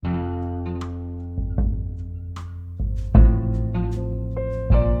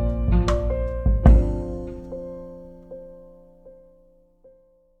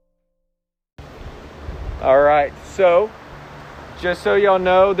So, just so y'all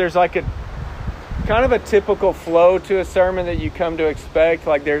know, there's like a kind of a typical flow to a sermon that you come to expect.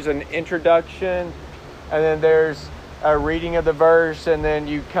 Like there's an introduction, and then there's a reading of the verse, and then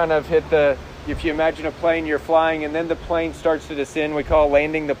you kind of hit if you imagine a plane, you're flying, and then the plane starts to descend. We call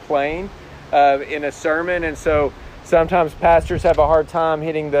landing the plane in a sermon. And so sometimes pastors have a hard time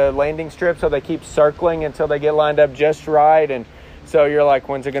hitting the landing strip, so they keep circling until they get lined up just right. And so you're like,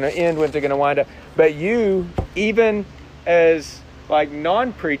 when's it going to end? When's it going to wind up? But you, even as like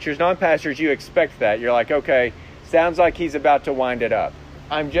non-preachers, non-pastors, you expect that. You're like, okay, sounds like he's about to wind it up.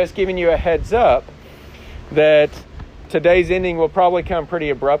 I'm just giving you a heads up that today's ending will probably come pretty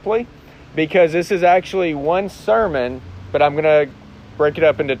abruptly, because this is actually one sermon, but I'm going to break it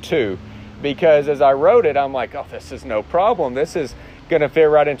up into two. Because as I wrote it, I'm like, oh, this is no problem. This is going to fit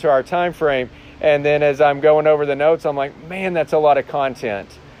right into our time frame. And then as I'm going over the notes, I'm like, man, that's a lot of content.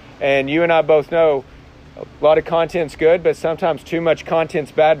 And you and I both know a lot of content's good, but sometimes too much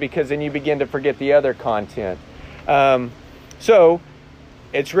content's bad, because then you begin to forget the other content. So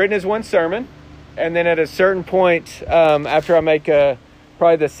it's written as one sermon. And then at a certain point, after I make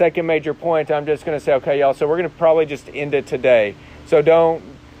probably the second major point, I'm just going to say, okay, y'all, so we're going to probably just end it today. So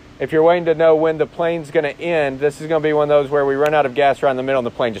if you're waiting to know when the plane's going to end, this is going to be one of those where we run out of gas right in the middle and the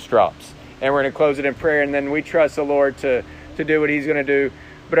plane just drops. And we're going to close it in prayer, and then we trust the Lord to do what he's going to do.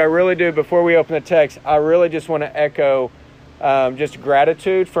 But I really do, before we open the text, I really just want to echo just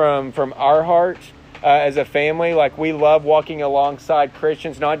gratitude from our heart as a family. Like, we love walking alongside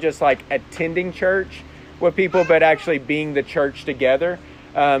Christians, not just like attending church with people, but actually being the church together.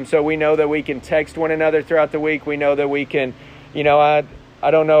 So we know that we can text one another throughout the week. We know that we can, I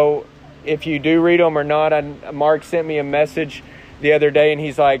don't know if you do read them or not. Mark sent me a message the other day, and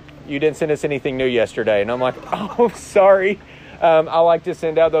he's like, you didn't send us anything new yesterday. And I'm like, oh, sorry. I like to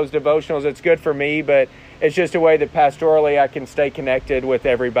send out those devotionals. It's good for me, but it's just a way that pastorally I can stay connected with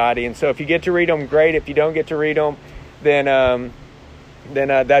everybody. And so if you get to read them, great. If you don't get to read them, then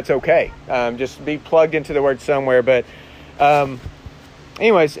that's okay. Just be plugged into the word somewhere. But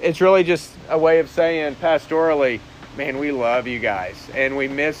anyways, it's really just a way of saying pastorally, man, we love you guys. And we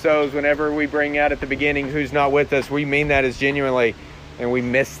miss those whenever we bring out at the beginning who's not with us. We mean that as genuinely, and we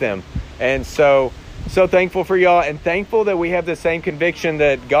miss them. And so thankful for y'all, and thankful that we have the same conviction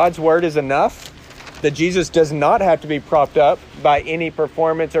that God's word is enough, that Jesus does not have to be propped up by any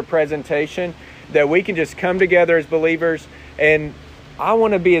performance or presentation, that we can just come together as believers. And I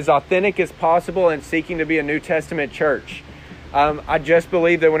want to be as authentic as possible in seeking to be a New Testament church. I just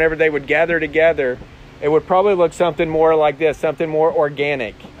believe that whenever they would gather together, it would probably look something more like this, something more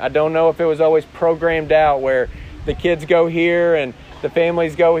organic. I don't know if it was always programmed out where the kids go here and the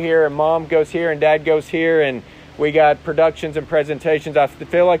families go here and mom goes here and dad goes here and we got productions and presentations. I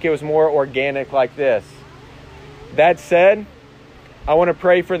feel like it was more organic like this. That said, I want to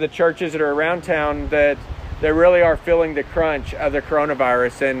pray for the churches that are around town that really are feeling the crunch of the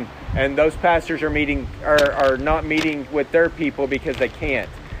coronavirus, and those pastors are not meeting with their people because they can't.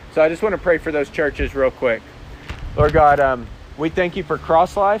 So I just want to pray for those churches real quick. Lord God, we thank you for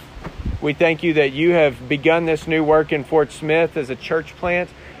Cross Life. We thank you that you have begun this new work in Fort Smith as a church plant.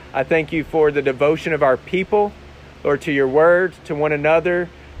 I thank you for the devotion of our people, Lord, to your word, to one another,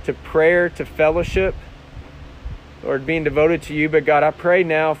 to prayer, to fellowship. Lord, being devoted to you. But God, I pray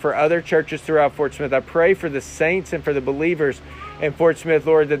now for other churches throughout Fort Smith. I pray for the saints and for the believers in Fort Smith,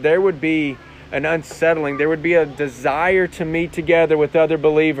 Lord, that there would be an unsettling. There would be a desire to meet together with other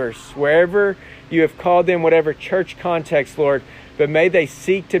believers, wherever you have called them, whatever church context, Lord. But may they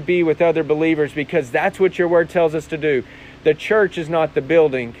seek to be with other believers, because that's what your word tells us to do. The church is not the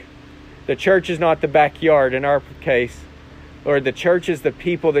building. The church is not the backyard in our case. Lord, the church is the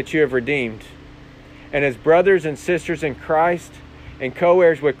people that you have redeemed. And as brothers and sisters in Christ and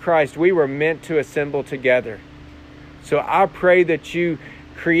co-heirs with Christ, we were meant to assemble together. So I pray that you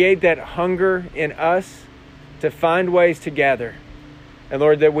create that hunger in us to find ways to gather. And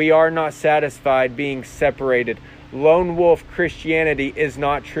Lord, that we are not satisfied being separated. Lone wolf Christianity is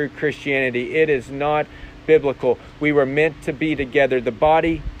not true Christianity. It is not biblical. We were meant to be together, the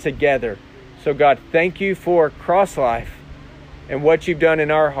body together. So God, thank you for Cross Life and what you've done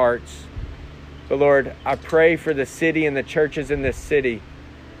in our hearts. But Lord, I pray for the city and the churches in this city,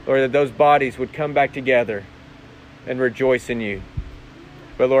 Lord, that those bodies would come back together and rejoice in you.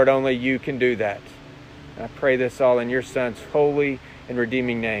 But Lord, only you can do that. I pray this all in your Son's holy and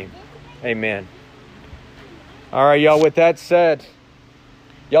redeeming name. Amen. All right, y'all, with that said,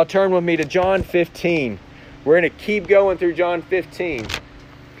 y'all turn with me to John 15. We're going to keep going through John 15.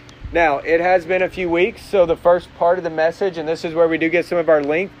 Now, it has been a few weeks, so the first part of the message, and this is where we do get some of our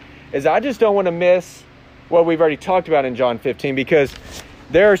length, is I just don't want to miss what we've already talked about in John 15, because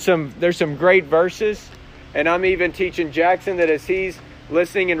there's some great verses. And I'm even teaching Jackson that as he's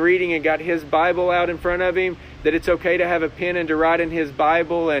listening and reading and got his Bible out in front of him, that it's okay to have a pen and to write in his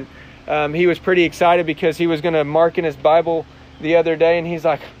Bible. And he was pretty excited because he was going to mark in his Bible the other day, and he's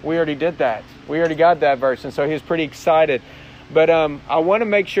like, we already did that. We already got that verse. And so he was pretty excited. But I want to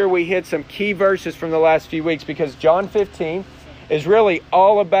make sure we hit some key verses from the last few weeks, because John 15 is really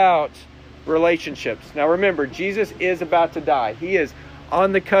all about relationships. Now remember, Jesus is about to die. He is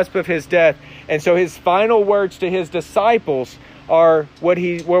on the cusp of his death. And so his final words to his disciples are what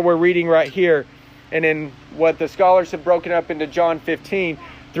we're reading right here. And in what the scholars have broken up into John 15,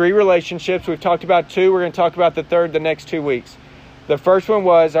 3 relationships. We've talked about 2. We're going to talk about the third the next 2 weeks. The first one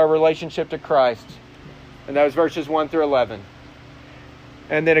was our relationship to Christ. And that was verses 1 through 11.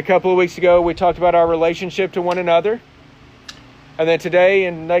 And then a couple of weeks ago, we talked about our relationship to one another. And then today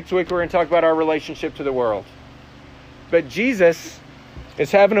and next week, we're going to talk about our relationship to the world. But Jesus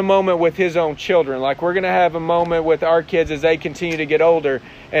is having a moment with his own children. Like we're going to have a moment with our kids as they continue to get older.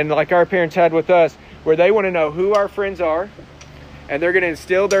 And like our parents had with us, where they want to know who our friends are. And they're going to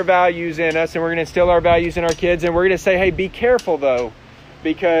instill their values in us. And we're going to instill our values in our kids. And we're going to say, hey, be careful though,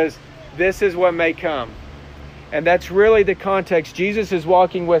 because this is what may come. And that's really the context. Jesus is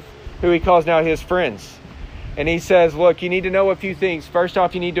walking with who he calls now his friends. And he says, look, you need to know a few things. First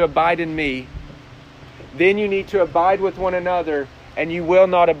off, you need to abide in me. Then you need to abide with one another, and you will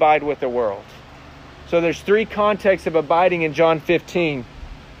not abide with the world. So there's 3 contexts of abiding in John 15.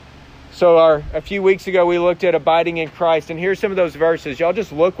 So a few weeks ago, we looked at abiding in Christ. And here's some of those verses. Y'all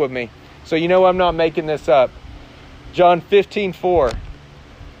just look with me, so you know I'm not making this up. John 15:4.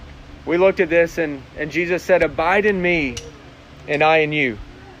 We looked at this, and Jesus said, abide in me, and I in you.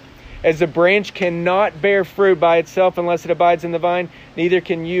 As the branch cannot bear fruit by itself unless it abides in the vine, neither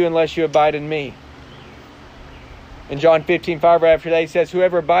can you unless you abide in me. In John 15:5, right after that, he says,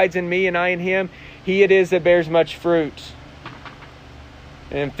 whoever abides in me and I in him, he it is that bears much fruit.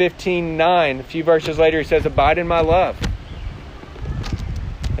 And in 15:9, a few verses later, he says, abide in my love.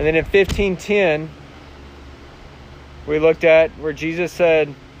 And then in 15:10, we looked at where Jesus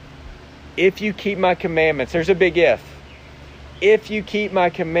said, if you keep my commandments, there's a big if. If you keep my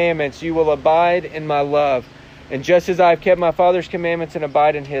commandments, you will abide in my love. And just as I have kept my Father's commandments and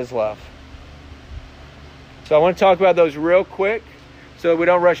abide in his love. So I want to talk about those real quick so that we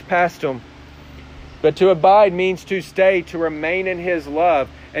don't rush past them. But to abide means to stay, to remain in his love,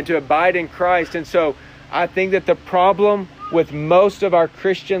 and to abide in Christ. And so I think that the problem with most of our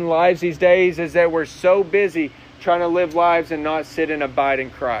Christian lives these days is that we're so busy trying to live lives and not sit and abide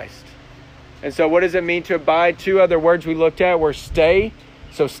in Christ. And so what does it mean to abide? 2 other words we looked at were stay.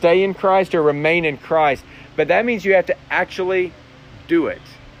 So stay in Christ or remain in Christ. But that means you have to actually do it.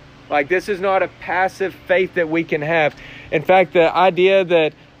 Like this is not a passive faith that we can have. In fact, the idea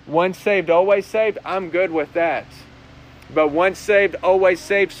that once saved, always saved, I'm good with that. But once saved, always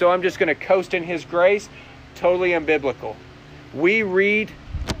saved, so I'm just going to coast in his grace, totally unbiblical. We read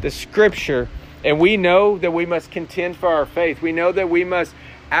the scripture and we know that we must contend for our faith. We know that we must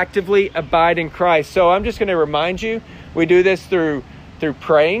actively abide in Christ. So I'm just going to remind you, we do this through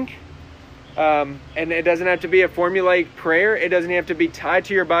praying. And it doesn't have to be a formulaic prayer. It doesn't have to be tied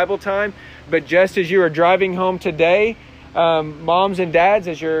to your Bible time. But just as you are driving home today, moms and dads,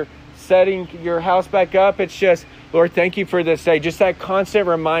 as you're setting your house back up, it's just, Lord, thank you for this day. Just that constant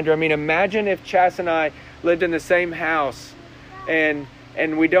reminder. I mean, imagine if Chas and I lived in the same house and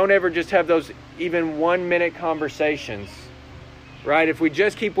we don't ever just have those even 1-minute conversations. Right? If we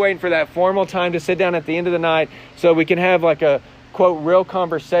just keep waiting for that formal time to sit down at the end of the night so we can have like a, quote, real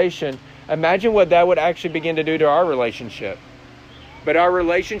conversation, imagine what that would actually begin to do to our relationship. But our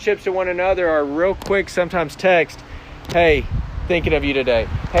relationships to one another are real quick, sometimes text, hey, thinking of you today.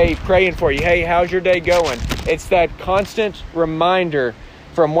 Hey, praying for you. Hey, how's your day going? It's that constant reminder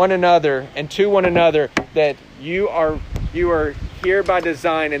from one another and to one another that you are here by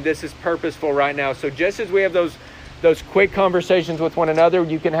design and this is purposeful right now. So just as we have those quick conversations with one another,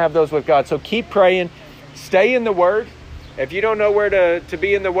 you can have those with God. So keep praying. Stay in the Word. If you don't know where to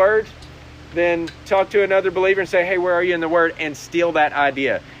be in the Word, then talk to another believer and say, hey, where are you in the Word? And steal that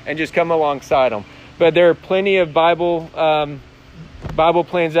idea and just come alongside them. But there are plenty of Bible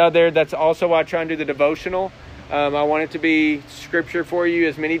plans out there. That's also why I try and do the devotional. I want it to be scripture for you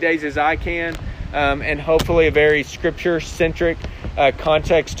as many days as I can. And hopefully a very scripture-centric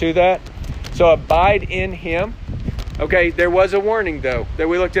context to that. So abide in him. Okay, there was a warning, though, that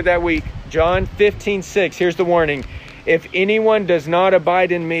we looked at that week. John 15:6. Here's the warning. If anyone does not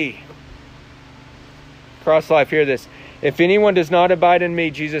abide in me. Cross Life, hear this. If anyone does not abide in me,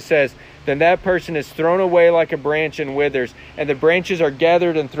 Jesus says, then that person is thrown away like a branch and withers, and the branches are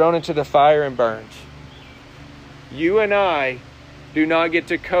gathered and thrown into the fire and burned. You and I do not get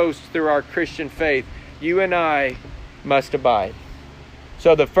to coast through our Christian faith. You and I must abide.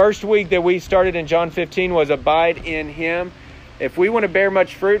 So the first week that we started in John 15 was abide in Him. If we want to bear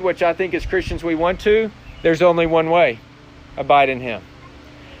much fruit, which I think as Christians we want to, there's only one way: abide in Him.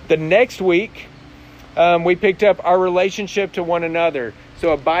 The next week, we picked up our relationship to one another.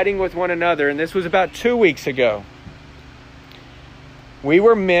 So abiding with one another, and this was about 2 weeks ago. We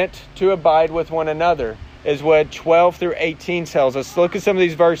were meant to abide with one another, is what 12 through 18 tells us. Look at some of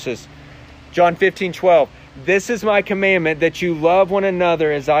these verses. John 15:12. This is my commandment, that you love one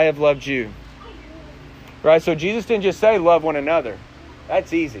another as I have loved you. Right? So Jesus didn't just say love one another.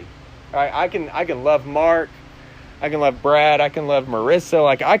 That's easy. Right? I can love Mark. I can love Brad. I can love Marissa.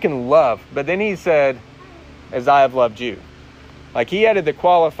 Like, I can love. But then He said, as I have loved you. Like, He added the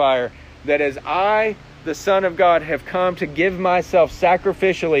qualifier that as I, the Son of God, have come to give myself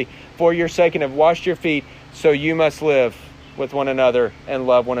sacrificially for your sake and have washed your feet, so you must live with one another and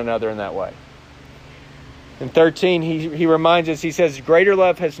love one another in that way. In 13, he reminds us, he says, greater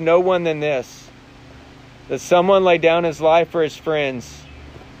love has no one than this, that someone lay down his life for his friends.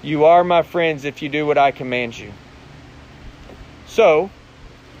 You are my friends if you do what I command you. So,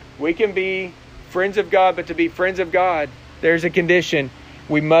 we can be friends of God, but to be friends of God, there's a condition.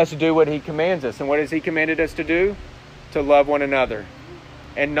 We must do what He commands us. And what has He commanded us to do? To love one another.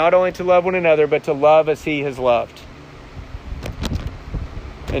 And not only to love one another, but to love as He has loved.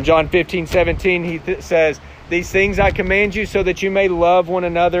 In John 15:17, He says, these things I command you so that you may love one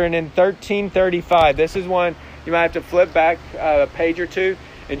another. And in 13:35, this is one you might have to flip back a page or two.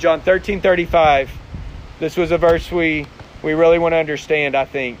 In John 13:35, this was a verse we really want to understand, I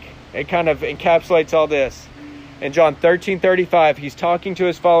think. It kind of encapsulates all this. In John 13:35, He's talking to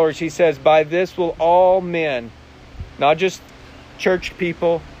His followers. He says, by this will all men, not just church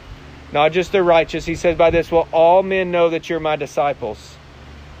people, not just the righteous. He says, by this will all men know that you're my disciples.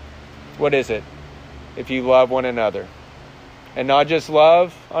 What is it? If you love one another. And not just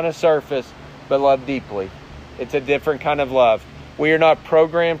love on a surface, but love deeply. It's a different kind of love. We are not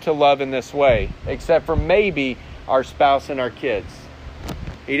programmed to love in this way, except for maybe our spouse and our kids.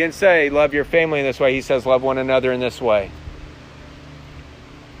 He didn't say love your family in this way. He says love one another in this way.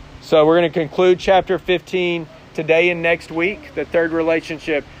 So we're going to conclude chapter 15 today and next week. The third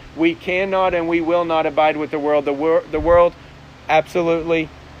relationship. We cannot and we will not abide with the world. The world absolutely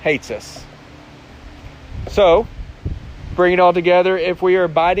hates us. So, bring it all together. If we are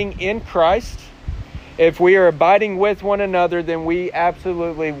abiding in Christ, if we are abiding with one another, then we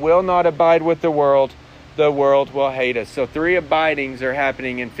absolutely will not abide with the world. The world will hate us. So 3 abidings are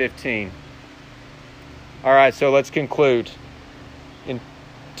happening in 15. All right, so let's conclude.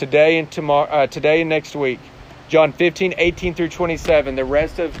 Today and next week. John 15:18 through 27. The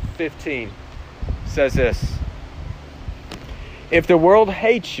rest of 15 says this. If the world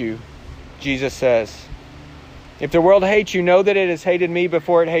hates you, Jesus says, if the world hates you, know that it has hated me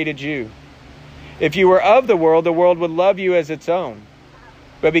before it hated you. If you were of the world would love you as its own.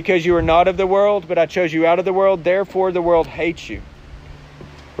 But because you are not of the world, but I chose you out of the world, therefore the world hates you.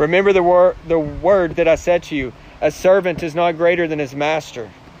 Remember the word that I said to you, a servant is not greater than his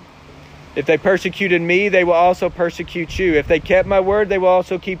master. If they persecuted me, they will also persecute you. If they kept my word, they will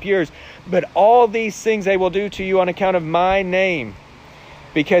also keep yours. But all these things they will do to you on account of my name,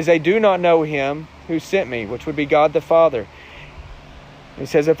 because they do not know him who sent me, which would be God the Father. He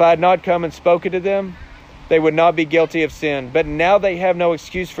says, if I had not come and spoken to them, they would not be guilty of sin. But now they have no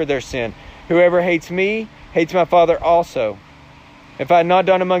excuse for their sin. Whoever hates me, hates my Father also. If I had not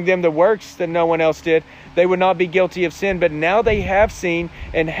done among them the works that no one else did, they would not be guilty of sin. But now they have seen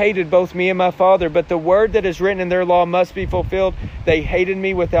and hated both me and my Father. But the word that is written in their law must be fulfilled. They hated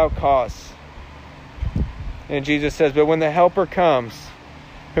me without cause. And Jesus says, but when the Helper comes,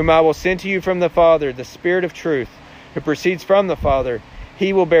 whom I will send to you from the Father, the Spirit of truth, who proceeds from the Father,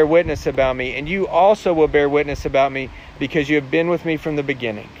 he will bear witness about me, and you also will bear witness about me, because you have been with me from the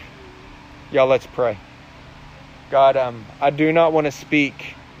beginning. Y'all, let's pray. God, I do not want to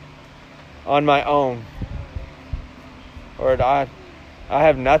speak on my own. Lord, I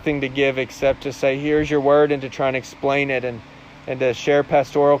have nothing to give except to say, here's your word, and to try and explain it and to share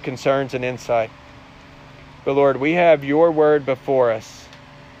pastoral concerns and insight. But Lord, we have your word before us.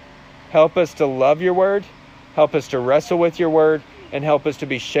 Help us to love your word. Help us to wrestle with your word. And help us to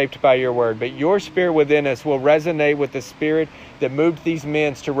be shaped by your word. But your spirit within us will resonate with the spirit that moved these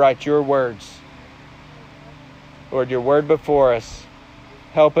men to write your words. Lord, your word before us.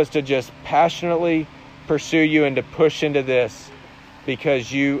 Help us to just passionately pursue you and to push into this.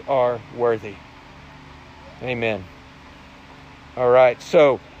 because you are worthy. Amen. All right.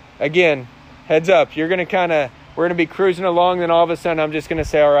 So again, heads up, we're going to be cruising along. Then all of a sudden I'm just going to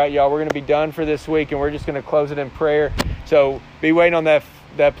say, all right, y'all, we're going to be done for this week and we're just going to close it in prayer. So be waiting on that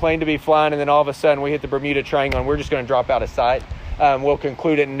plane to be flying. And then all of a sudden we hit the Bermuda Triangle and we're just going to drop out of sight. We'll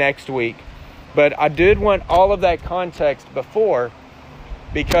conclude it next week. But I did want all of that context before,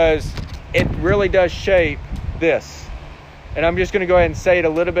 because it really does shape this. And I'm just going to go ahead and say it a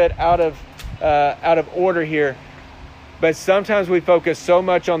little bit out of order here. But sometimes we focus so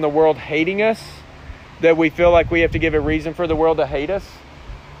much on the world hating us that we feel like we have to give a reason for the world to hate us.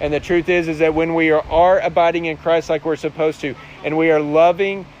 And the truth is that when we are abiding in Christ like we're supposed to, and we are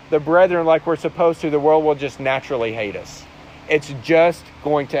loving the brethren like we're supposed to, the world will just naturally hate us. It's just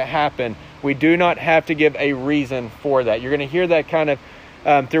going to happen. We do not have to give a reason for that. You're going to hear that kind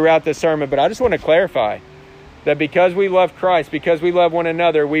of throughout the sermon. But I just want to clarify that because we love Christ, because we love one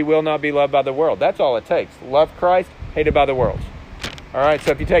another, we will not be loved by the world. That's all it takes. Love Christ, hated by the world. All right,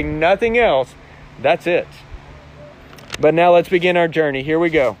 so if you take nothing else, that's it. But now let's begin our journey. Here we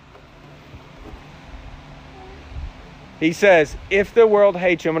go. He says, if the world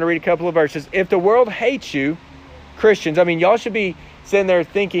hates you, I'm going to read a couple of verses. If the world hates you, Christians, I mean, y'all should be sitting there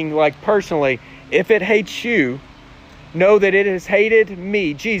thinking, like, personally, if it hates you, know that it has hated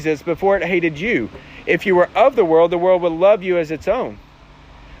me, Jesus, before it hated you. If you were of the world would love you as its own.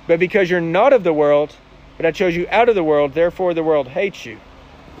 But because you're not of the world, but I chose you out of the world, therefore the world hates you.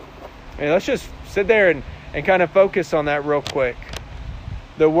 And let's just sit there and kind of focus on that real quick.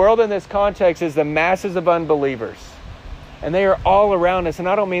 The world in this context is the masses of unbelievers. And they are all around us. And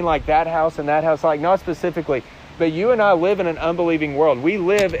I don't mean like that house and that house, like not specifically. But you and I live in an unbelieving world. We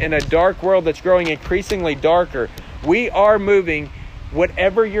live in a dark world that's growing increasingly darker. We are moving,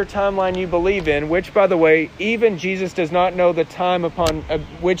 whatever your timeline you believe in, which, by the way, even Jesus does not know the time upon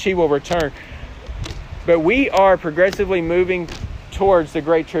which he will return. But we are progressively moving towards the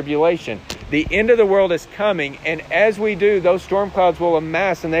Great Tribulation. The end of the world is coming, and as we do, those storm clouds will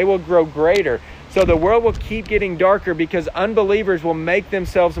amass and they will grow greater. So the world will keep getting darker because unbelievers will make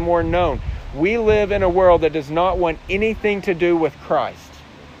themselves more known. We live in a world that does not want anything to do with Christ.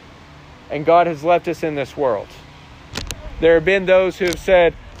 And God has left us in this world. There have been those who have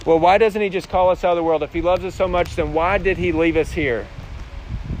said, well, why doesn't he just call us out of the world? If he loves us so much, then why did he leave us here?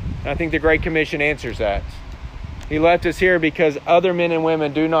 And I think the Great Commission answers that. He left us here because other men and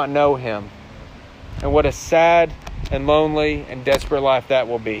women do not know him. And what a sad and lonely and desperate life that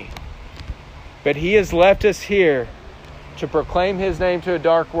will be. But he has left us here to proclaim his name to a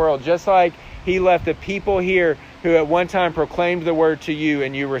dark world, just like he left the people here who at one time proclaimed the word to you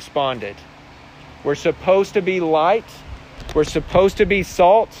and you responded. We're supposed to be light. We're supposed to be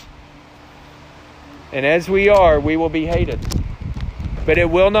salt. And as we are, we will be hated. But it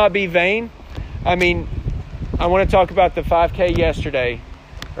will not be vain. I mean, I want to talk about the 5K yesterday,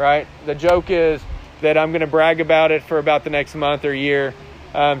 right? The joke is that I'm going to brag about it for about the next month or year.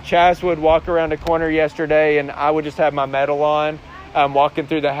 Chaz would walk around a corner yesterday and I would just have my medal on, walking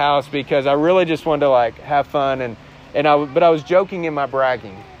through the house because I really just wanted to like have fun but I was joking in my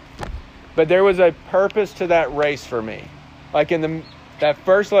bragging. But there was a purpose to that race for me. Like in that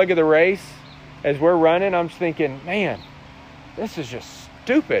first leg of the race, as we're running, I'm just thinking, man, this is just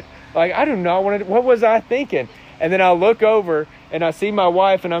stupid. Like, I do not want to, what was I thinking? And then I look over and I see my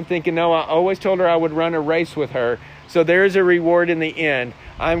wife and I'm thinking, no, I always told her I would run a race with her. So there is a reward in the end.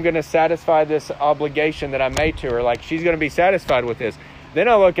 I'm going to satisfy this obligation that I made to her. Like, she's going to be satisfied with this. Then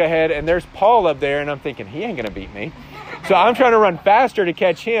I look ahead and there's Paul up there and I'm thinking, he ain't going to beat me. So I'm trying to run faster to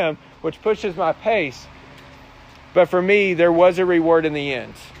catch him, which pushes my pace. But for me, there was a reward in the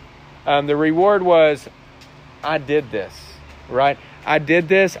end. The reward was, I did this, right? I did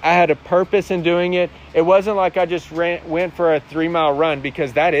this. I had a purpose in doing it. It wasn't like I just went for a 3-mile run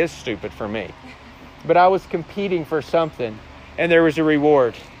because that is stupid for me. But I was competing for something and there was a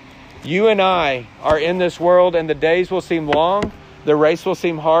reward. You and I are in this world and the days will seem long. The race will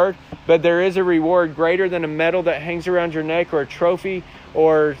seem hard, but there is a reward greater than a medal that hangs around your neck or a trophy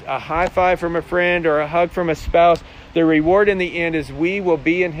or a high five from a friend or a hug from a spouse. The reward in the end is we will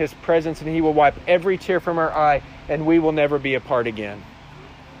be in his presence and he will wipe every tear from our eye and we will never be apart again.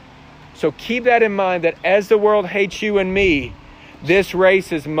 So keep that in mind, that as the world hates you and me, this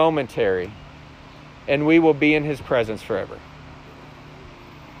race is momentary and we will be in his presence forever.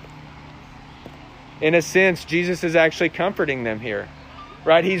 In a sense, Jesus is actually comforting them here,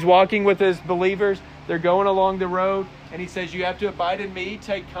 right? He's walking with his believers. They're going along the road, and he says, you have to abide in me,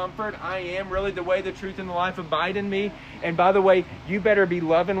 take comfort. I am really the way, the truth, and the life. Abide in me. And by the way, you better be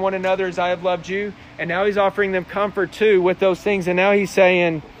loving one another as I have loved you. And now he's offering them comfort too with those things. And now he's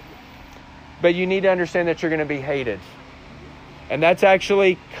saying, but you need to understand that you're going to be hated. And that's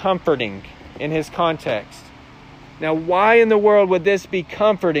actually comforting in his context. Now, why in the world would this be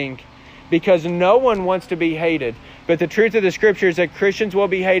comforting? Because no one wants to be hated. But the truth of the scripture is that Christians will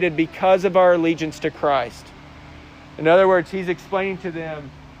be hated because of our allegiance to Christ. In other words, he's explaining to them,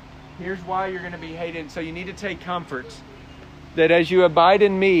 here's why you're going to be hated. So you need to take comfort that as you abide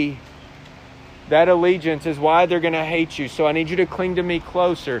in me, that allegiance is why they're going to hate you. So I need you to cling to me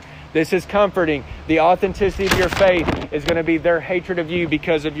closer. This is comforting. The authenticity of your faith is going to be their hatred of you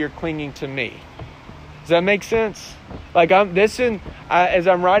because of your clinging to me. Does that make sense? Like as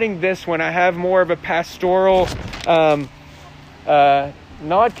I'm writing this one, I have more of a pastoral, not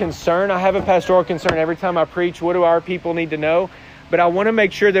concern. I have a pastoral concern every time I preach. What do our people need to know? But I want to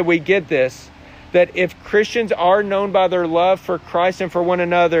make sure that we get this, that if Christians are known by their love for Christ and for one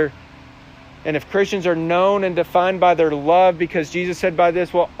another, and if Christians are known and defined by their love, because Jesus said by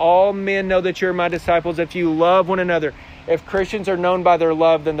this, well, all men know that you're my disciples if you love one another. If Christians are known by their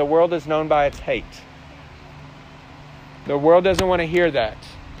love, then the world is known by its hate. The world doesn't want to hear that.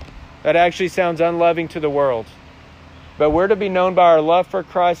 That actually sounds unloving to the world. But we're to be known by our love for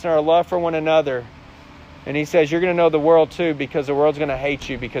Christ and our love for one another. And he says, you're going to know the world too, because the world's going to hate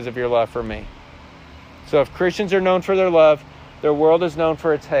you because of your love for me. So if Christians are known for their love, their world is known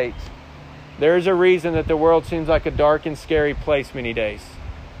for its hate. There's a reason that the world seems like a dark and scary place many days.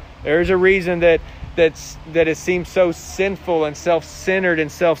 There's a reason that it seems so sinful and self-centered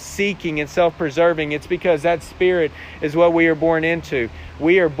and self-seeking and self-preserving. It's because that spirit is what we are born into.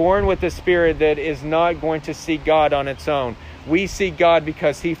 We are born with a spirit that is not going to seek God on its own. We seek God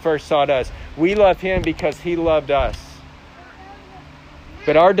because he first sought us. We love him because he loved us.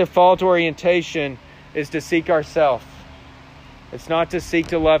 But our default orientation is to seek ourselves. It's not to seek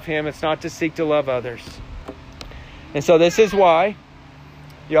to love him. It's not to seek to love others. And so this is why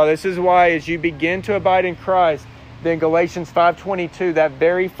as you begin to abide in Christ, then Galatians 5:22, that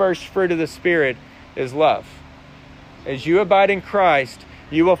very first fruit of the Spirit is love. As you abide in Christ,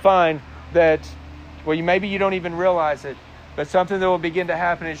 you will find that, maybe you don't even realize it, but something that will begin to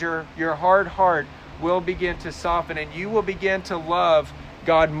happen is your hard heart will begin to soften, and you will begin to love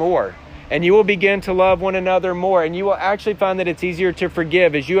God more. And you will begin to love one another more. And you will actually find that it's easier to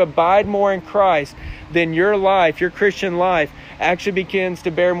forgive. As you abide more in Christ, then your life, your Christian life, actually begins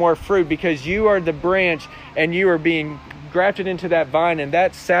to bear more fruit, because you are the branch and you are being grafted into that vine, and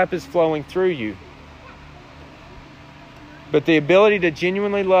that sap is flowing through you. But the ability to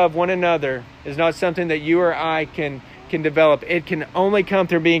genuinely love one another is not something that you or I can develop. It can only come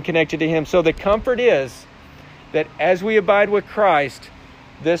through being connected to him. So the comfort is that as we abide with Christ,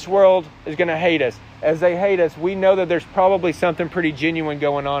 this world is going to hate us. As they hate us, we know that there's probably something pretty genuine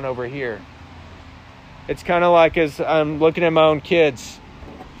going on over here. It's kind of like as I'm looking at my own kids,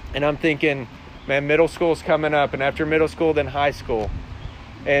 and I'm thinking, man, middle school's coming up, and after middle school, then high school.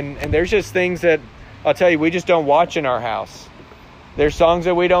 And there's just things that, I'll tell you, we just don't watch in our house. There's songs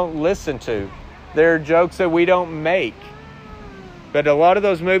that we don't listen to. There are jokes that we don't make. But a lot of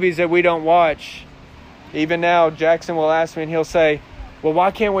those movies that we don't watch, even now, Jackson will ask me and he'll say, well,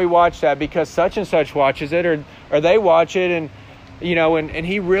 why can't we watch that? Because such and such watches it, or they watch it, and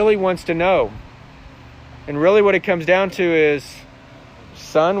he really wants to know. And really what it comes down to is,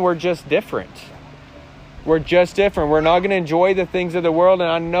 son, we're just different. We're just different. We're not going to enjoy the things of the world. And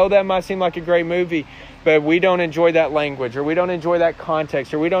I know that might seem like a great movie, but we don't enjoy that language, or we don't enjoy that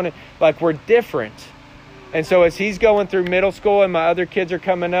context, or we're different. And so as he's going through middle school and my other kids are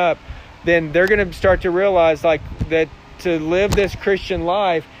coming up, then they're going to start to realize that to live this Christian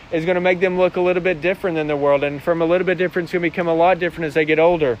life is going to make them look a little bit different than the world. And from a little bit different, it's going to become a lot different as they get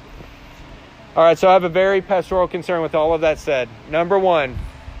older. All right, so I have a very pastoral concern with all of that said. Number one,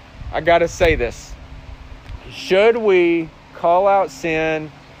 I got to say this. Should we call out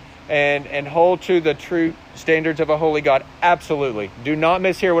sin and hold to the true standards of a holy God? Absolutely. Do not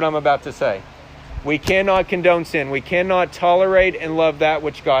mishear what I'm about to say. We cannot condone sin. We cannot tolerate and love that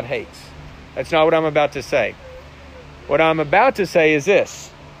which God hates. That's not what I'm about to say. What I'm about to say is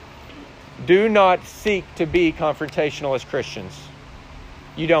this. Do not seek to be confrontational as Christians.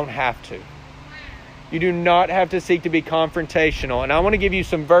 You don't have to. You do not have to seek to be confrontational. And I want to give you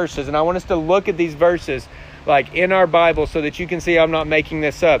some verses, and I want us to look at these verses like in our Bible so that you can see I'm not making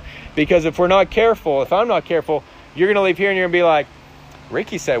this up. Because if I'm not careful, you're going to leave here and you're going to be like,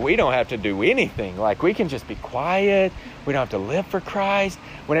 Ricky said we don't have to do anything. Like, we can just be quiet. We don't have to live for Christ.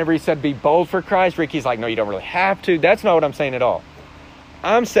 Whenever he said be bold for Christ, Ricky's like, no, you don't really have to. That's not what I'm saying at all.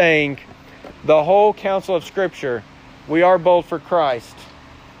 I'm saying the whole counsel of Scripture, we are bold for Christ,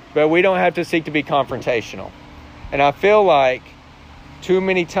 but we don't have to seek to be confrontational. And I feel like too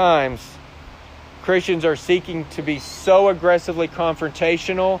many times Christians are seeking to be so aggressively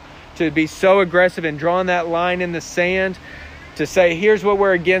confrontational, to be so aggressive and drawing that line in the sand, to say, here's what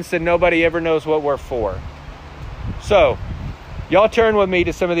we're against and nobody ever knows what we're for. So, y'all turn with me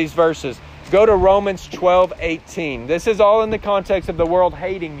to some of these verses. Go to Romans 12:18. This is all in the context of the world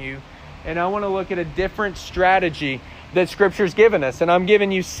hating you. And I want to look at a different strategy that Scripture's given us. And I'm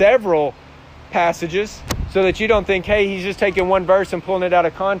giving you several passages so that you don't think, hey, he's just taking one verse and pulling it out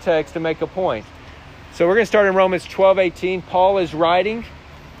of context to make a point. So we're going to start in Romans 12:18. Paul is writing.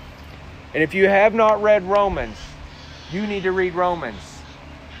 And if you have not read Romans, you need to read Romans.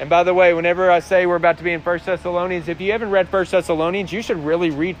 And by the way, whenever I say we're about to be in 1 Thessalonians, if you haven't read 1 Thessalonians, you should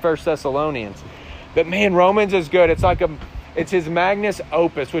really read 1 Thessalonians. But man, Romans is good. It's his magnus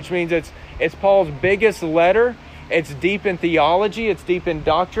opus, which means it's Paul's biggest letter. It's deep in theology. It's deep in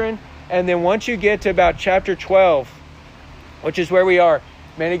doctrine. And then once you get to about chapter 12, which is where we are,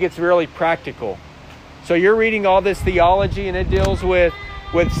 man, it gets really practical. So you're reading all this theology, and it deals with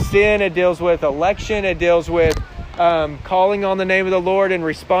sin. It deals with election. It deals with calling on the name of the Lord and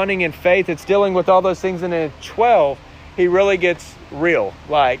responding in faith. It's dealing with all those things. And in 12, he really gets real.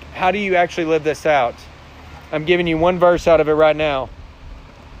 Like, how do you actually live this out? I'm giving you one verse out of it right now.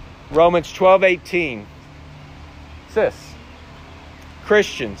 Romans 12:18. This.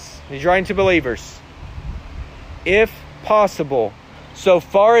 Christians, he's writing to believers. If possible, so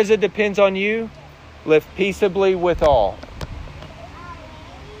far as it depends on you, live peaceably with all.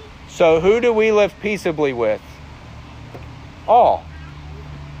 So who do we live peaceably with? All.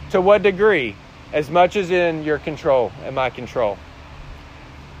 To what degree? As much as in your control and my control.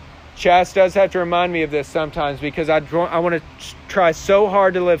 Chas does have to remind me of this sometimes, because I want to try so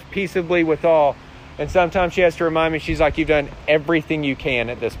hard to live peaceably with all. And sometimes she has to remind me, she's like, you've done everything you can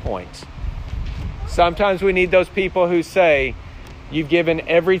at this point. Sometimes we need those people who say, you've given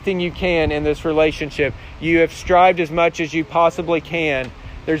everything you can in this relationship. You have strived as much as you possibly can.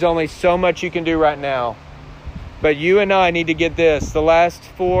 There's only so much you can do right now. But you and I need to get this. The last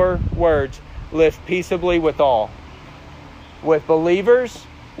 4 words, live peaceably with all. With believers,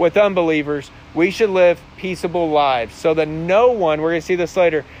 with unbelievers, we should live peaceable lives so that no one, we're going to see this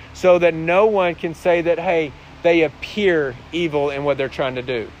later, so that no one can say that, hey, they appear evil in what they're trying to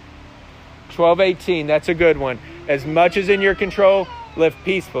do. 12:18, that's a good one. As much as in your control, live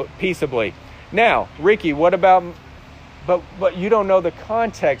peaceably. Now, Ricky, what about, but you don't know the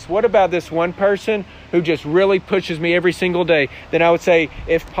context. What about this one person who just really pushes me every single day? Then I would say,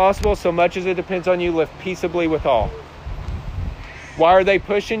 if possible, so much as it depends on you, live peaceably with all. Why are they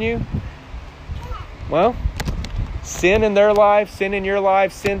pushing you? Well, sin in their life, sin in your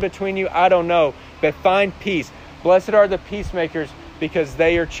life, sin between you, I don't know. But find peace. Blessed are the peacemakers, because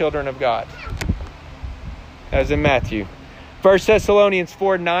they are children of God. As in Matthew. 1 Thessalonians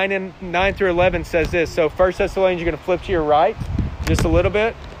 4:9 through 11 says this. So 1 Thessalonians, you're going to flip to your right just a little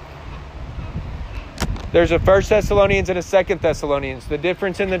bit. There's a 1 Thessalonians and a 2 Thessalonians. The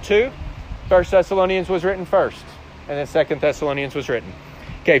difference in the two, 1 Thessalonians was written first, and then 2 Thessalonians was written.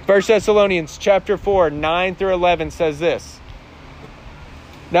 Okay, 1 Thessalonians chapter 4, 9 through 11 says this.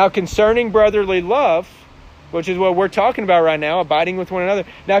 Now concerning brotherly love, which is what we're talking about right now, abiding with one another.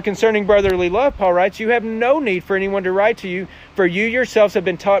 Now concerning brotherly love, Paul writes, you have no need for anyone to write to you, for you yourselves have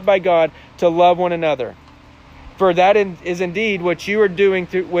been taught by God to love one another. For that is indeed what you are doing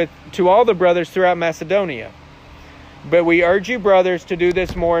to all the brothers throughout Macedonia. But we urge you, brothers, to do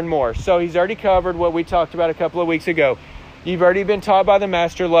this more and more. So he's already covered what we talked about a couple of weeks ago. You've already been taught by the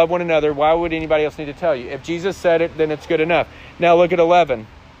Master, love one another. Why would anybody else need to tell you? If Jesus said it, then it's good enough. Now look at 11.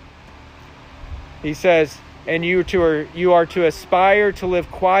 He says, and you are to aspire to live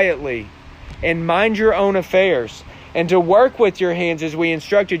quietly and mind your own affairs, and to work with your hands as we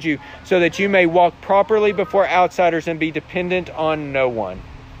instructed you, so that you may walk properly before outsiders and be dependent on no one.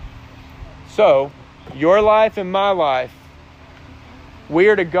 So, your life and my life, we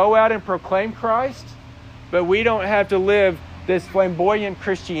are to go out and proclaim Christ, but we don't have to live this flamboyant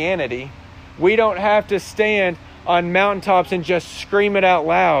Christianity. We don't have to stand on mountaintops and just scream it out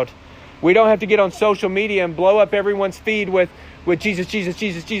loud. We don't have to get on social media and blow up everyone's feed with Jesus, Jesus,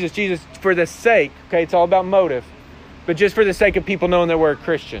 Jesus, Jesus, Jesus for the sake. Okay, it's all about motive. But just for the sake of people knowing that we're a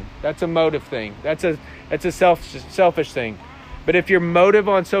Christian. That's a motive thing. That's a selfish thing. But if your motive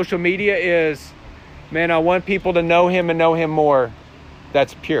on social media is, man, I want people to know him and know him more,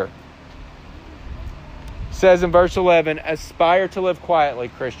 that's pure. says in verse 11, aspire to live quietly,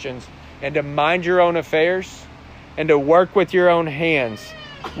 Christians, and to mind your own affairs, and to work with your own hands.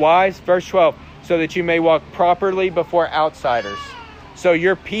 Why? Verse 12, so that you may walk properly before outsiders. So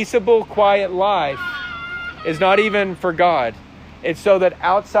your peaceable, quiet life is not even for God. It's so that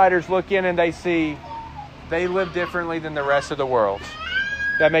outsiders look in and they see they live differently than the rest of the world.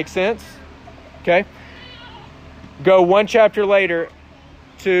 That makes sense? Okay. Go one chapter later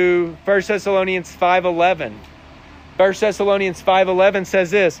to 1 Thessalonians 5:11. 1 Thessalonians 5:11 says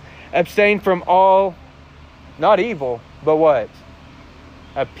this, abstain from all, not evil, but what?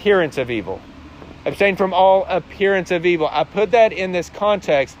 Appearance of evil. Abstain from all appearance of evil. I put that in this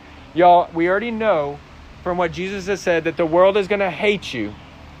context. Y'all, we already know from what Jesus has said that the world is going to hate you.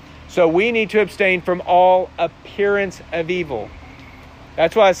 So we need to abstain from all appearance of evil.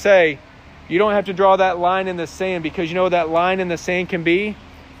 That's why I say you don't have to draw that line in the sand, because you know what that line in the sand can be?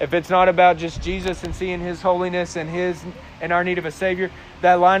 If it's not about just Jesus and seeing His holiness and our need of a Savior,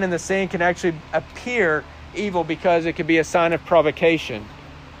 that line in the sand can actually appear evil because it could be a sign of provocation.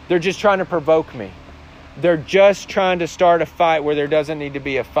 They're just trying to provoke me. They're just trying to start a fight where there doesn't need to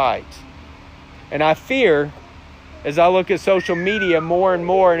be a fight. And I fear, as I look at social media more and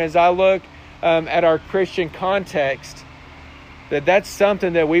more, and as I look at our Christian context, that's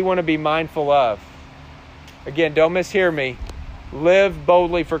something that we want to be mindful of. Again, don't mishear me. Live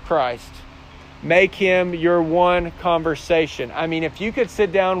boldly for Christ. Make Him your one conversation. I mean, if you could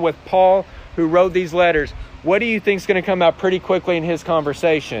sit down with Paul, who wrote these letters, what do you think is going to come out pretty quickly in his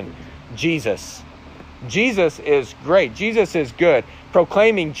conversation? Jesus. Jesus is great. Jesus is good.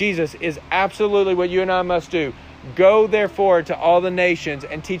 Proclaiming Jesus is absolutely what you and I must do. Go therefore to all the nations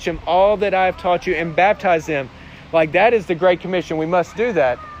and teach them all that I have taught you and baptize them. Like, that is the Great Commission. We must do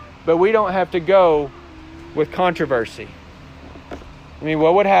that. But we don't have to go with controversy. I mean,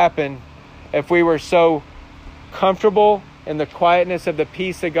 what would happen if we were so comfortable in the quietness of the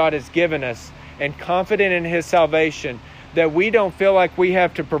peace that God has given us and confident in His salvation that we don't feel like we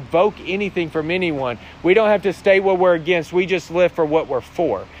have to provoke anything from anyone? We don't have to state what we're against. We just live for what we're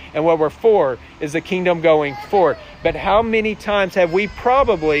for. And what we're for is the kingdom going forward. But how many times have we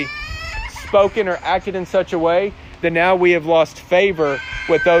probably spoken or acted in such a way that now we have lost favor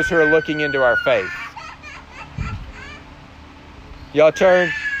with those who are looking into our faith? Y'all turn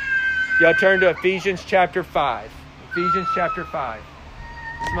to Ephesians chapter 5. Ephesians chapter 5.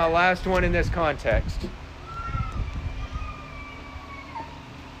 This is my last one in this context.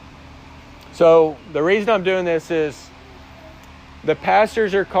 So the reason I'm doing this is the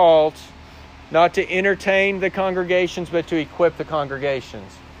pastors are called not to entertain the congregations, but to equip the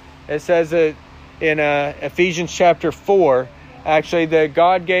congregations. It says that in Ephesians chapter 4, actually, that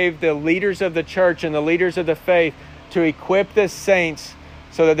God gave the leaders of the church and the leaders of the faith to equip the saints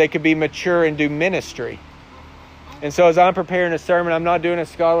so that they could be mature and do ministry. And so as I'm preparing a sermon, I'm not doing a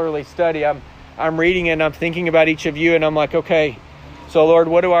scholarly study. I'm reading it and I'm thinking about each of you, and I'm like, okay, so Lord,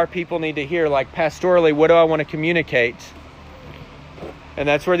 what do our people need to hear? Like, pastorally, what do I want to communicate? And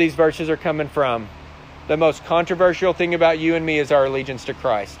that's where these verses are coming from. The most controversial thing about you and me is our allegiance to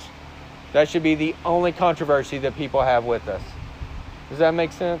Christ. That should be the only controversy that people have with us. Does that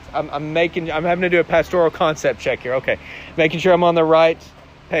make sense? I'm having to do a pastoral concept check here. Okay. Making sure I'm on the right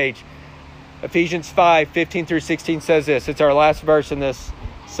page. Ephesians 5, 15 through 16 says this. It's our last verse in this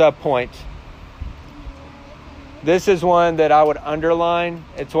subpoint. This is one that I would underline.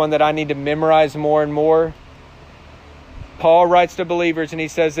 It's one that I need to memorize more and more. Paul writes to believers and he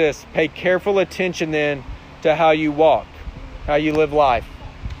says this: pay careful attention then to how you walk, how you live life.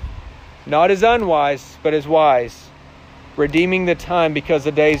 Not as unwise, but as wise, redeeming the time because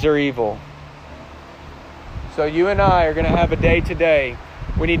the days are evil. So you and I are going to have a day today.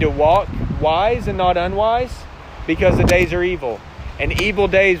 We need to walk wise and not unwise because the days are evil. And evil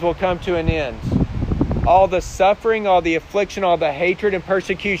days will come to an end. All the suffering, all the affliction, all the hatred and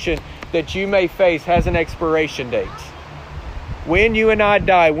persecution that you may face has an expiration date. When you and I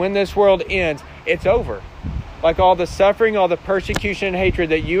die, when this world ends, it's over. Like all the suffering, all the persecution and hatred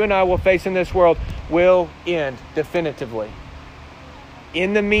that you and I will face in this world will end definitively.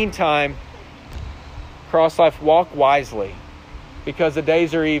 In the meantime, Cross Life, walk wisely because the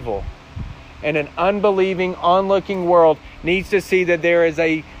days are evil. And an unbelieving, onlooking world needs to see that there is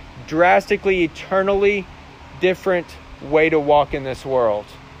a drastically, eternally different way to walk in this world.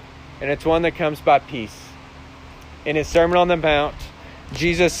 And it's one that comes by peace. In His Sermon on the Mount,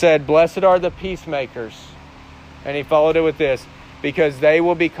 Jesus said, "Blessed are the peacemakers." And He followed it with this: because they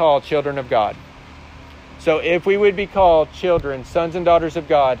will be called children of God. So if we would be called children, sons and daughters of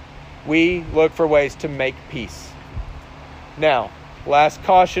God, we look for ways to make peace. Now, Last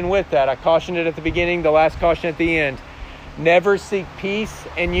caution with that. I cautioned it at the beginning, the last caution at the end. Never seek peace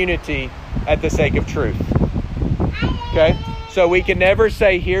and unity at the sake of truth. Okay? So we can never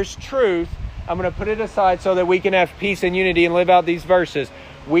say, here's truth. I'm going to put it aside so that we can have peace and unity and live out these verses.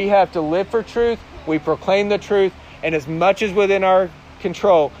 We have to live for truth. We proclaim the truth. And as much as within our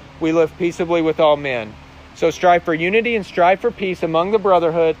control, we live peaceably with all men. So strive for unity and strive for peace among the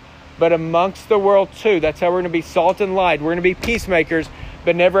brotherhood, but amongst the world too. That's how we're going to be salt and light. We're going to be peacemakers,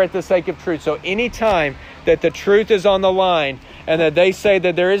 but never at the sake of truth. So anytime that the truth is on the line and that they say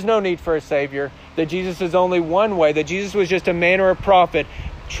that there is no need for a Savior, that Jesus is only one way, that Jesus was just a man or a prophet,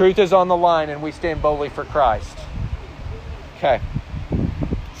 truth is on the line and we stand boldly for Christ. Okay.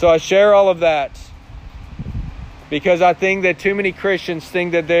 So I share all of that because I think that too many Christians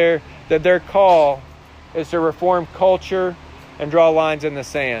think that their call is to reform culture and draw lines in the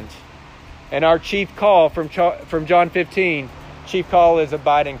sand. And our chief call from John 15, chief call is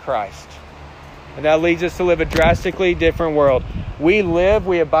abide in Christ. And that leads us to live a drastically different world. We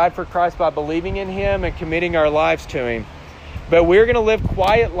abide for Christ by believing in Him and committing our lives to Him. But we're going to live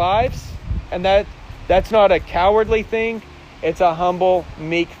quiet lives, and that's not a cowardly thing. It's a humble,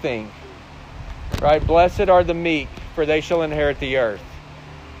 meek thing. Right? Blessed are the meek, for they shall inherit the earth.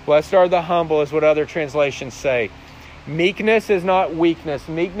 Blessed are the humble is what other translations say. Meekness is not weakness.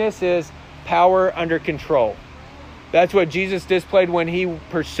 Meekness is power under control. That's what Jesus displayed when he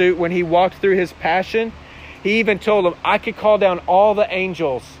walked through His passion. He even told them, I could call down all the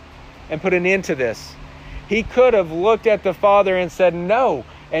angels and put an end to this. He could have looked at the Father and said no,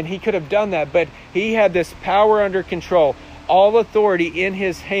 and He could have done that. But He had this power under control, all authority in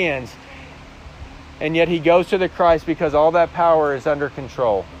His hands. And yet He goes to the Christ because all that power is under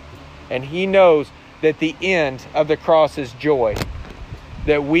control. And He knows that the end of the cross is joy.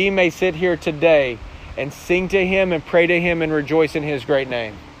 That we may sit here today and sing to Him and pray to Him and rejoice in His great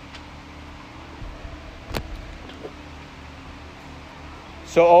name.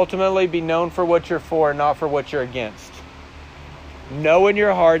 So ultimately be known for what you're for, not for what you're against. Know in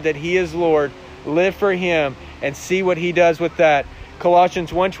your heart that He is Lord. Live for Him and see what He does with that.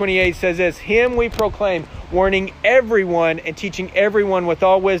 Colossians 1:28 says this, Him we proclaim, warning everyone and teaching everyone with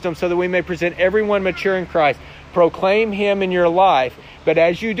all wisdom so that we may present everyone mature in Christ. Proclaim Him in your life. But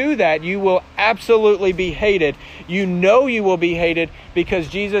as you do that, you will absolutely be hated. You know you will be hated because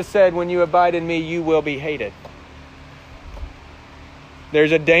Jesus said, when you abide in me, you will be hated.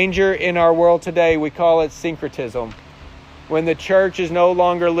 There's a danger in our world today. We call it syncretism. When the church is no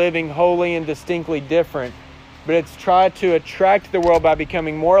longer living holy and distinctly different, but it's tried to attract the world by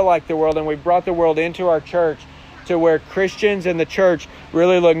becoming more like the world. And we brought the world into our church to where Christians and the church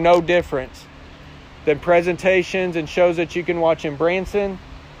really look no different than presentations and shows that you can watch in Branson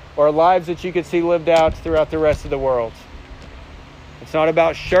or lives that you could see lived out throughout the rest of the world. It's not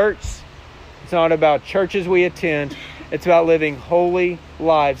about shirts. It's not about churches we attend. It's about living holy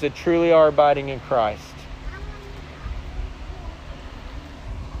lives that truly are abiding in Christ.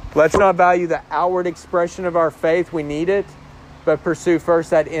 Let's not value the outward expression of our faith. We need it. But pursue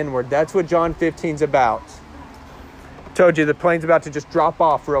first that inward. That's what John 15 is about. I told you the plane's about to just drop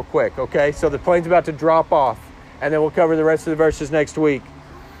off real quick. Okay, so the plane's about to drop off. And then we'll cover the rest of the verses next week.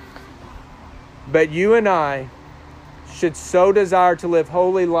 But you and I should so desire to live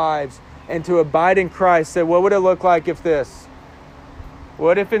holy lives and to abide in Christ. So what would it look like if this?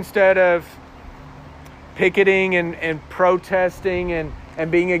 What if instead of picketing and protesting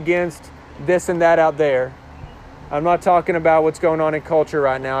and being against this and that out there, I'm not talking about what's going on in culture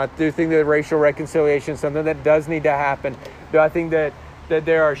right now. I do think that racial reconciliation is something that does need to happen. Do I think that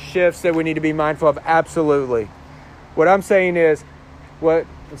there are shifts that we need to be mindful of? Absolutely. What I'm saying is,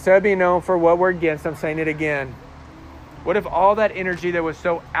 instead of being known for what we're against, I'm saying it again. What if all that energy that was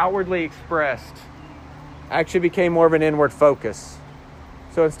so outwardly expressed actually became more of an inward focus?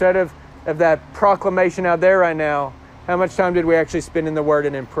 So instead of that proclamation out there right now, how much time did we actually spend in the Word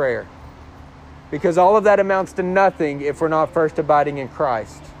and in prayer? Because all of that amounts to nothing if we're not first abiding in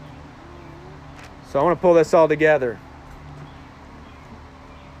Christ. So I want to pull this all together.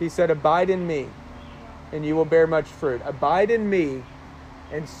 He said, abide in me, and you will bear much fruit. Abide in me,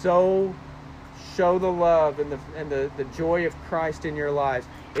 and so show the love and the joy of Christ in your lives.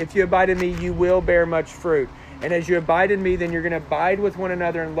 If you abide in me, you will bear much fruit. And as you abide in me, then you're going to abide with one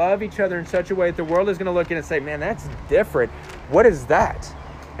another and love each other in such a way that the world is going to look in and say, man, that's different. What is that?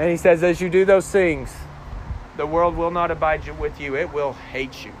 And he says, as you do those things, the world will not abide with you. It will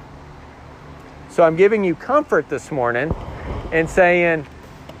hate you. So I'm giving you comfort this morning and saying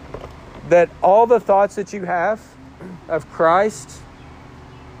that all the thoughts that you have of Christ,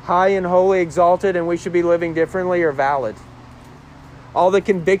 high and holy, exalted, and we should be living differently, are valid. all the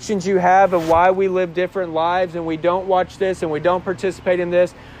convictions you have of why we live different lives and we don't watch this and we don't participate in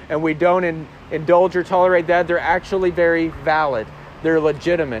this and we don't indulge or tolerate that, they're actually very valid. They're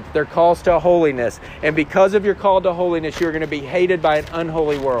legitimate. They're calls to holiness. And because of your call to holiness, you're going to be hated by an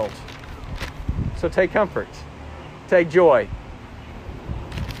unholy world. So take comfort. Take joy.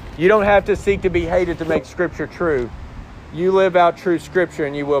 You don't have to seek to be hated to make Scripture true. You live out true Scripture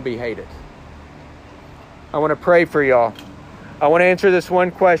and you will be hated. I want to pray for y'all. I want to answer this one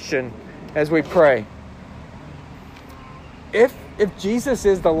question as we pray. If Jesus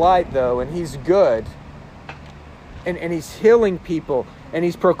is the light, though, and He's good, and He's healing people, and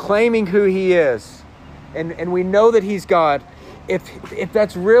He's proclaiming who He is, and we know that He's God, if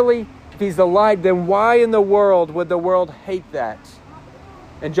that's really, if He's the light, then why in the world would the world hate that?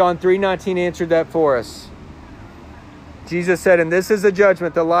 And John 3:19 answered that for us. Jesus said, and this is the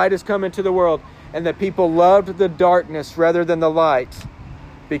judgment, the light has come into the world, and the people loved the darkness rather than the light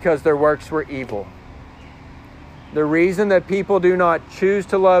because their works were evil. The reason that people do not choose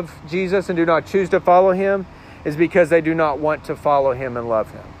to love Jesus and do not choose to follow Him is because they do not want to follow Him and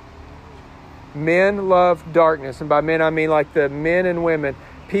love Him. Men love darkness, and by men I mean like the men and women.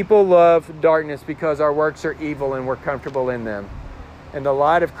 People love darkness because our works are evil and we're comfortable in them. And the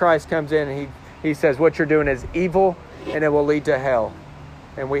light of Christ comes in and He says what you're doing is evil and it will lead to hell.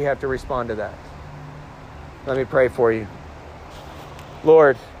 And we have to respond to that. Let me pray for you.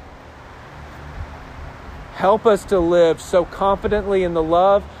 Lord, help us to live so confidently in the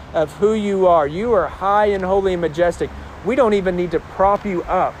love of who You are. You are high and holy and majestic. We don't even need to prop You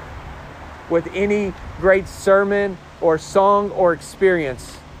up with any great sermon or song or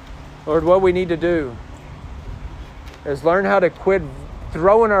experience. Lord, what we need to do is learn how to quit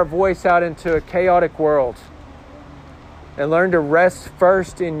throwing our voice out into a chaotic world and learn to rest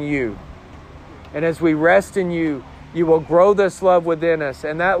first in You. And as we rest in You, You will grow this love within us,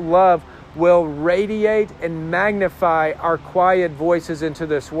 and that love will radiate and magnify our quiet voices into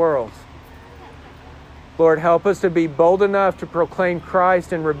this world. Lord, help us to be bold enough to proclaim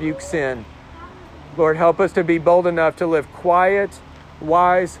Christ and rebuke sin. Lord, help us to be bold enough to live quiet,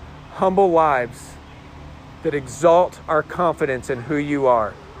 wise, humble lives that exalt our confidence in who You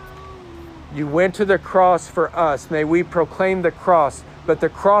are. You went to the cross for us. May we proclaim the cross, but the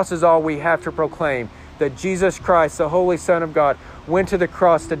cross is all we have to proclaim. That Jesus Christ, the Holy Son of God, went to the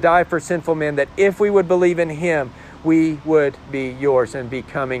cross to die for sinful men, that if we would believe in Him, we would be Yours and be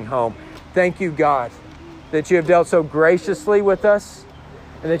coming home. Thank You, God, that You have dealt so graciously with us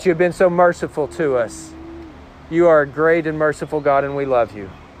and that You have been so merciful to us. You are a great and merciful God, and we love You.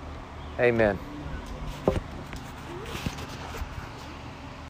 Amen.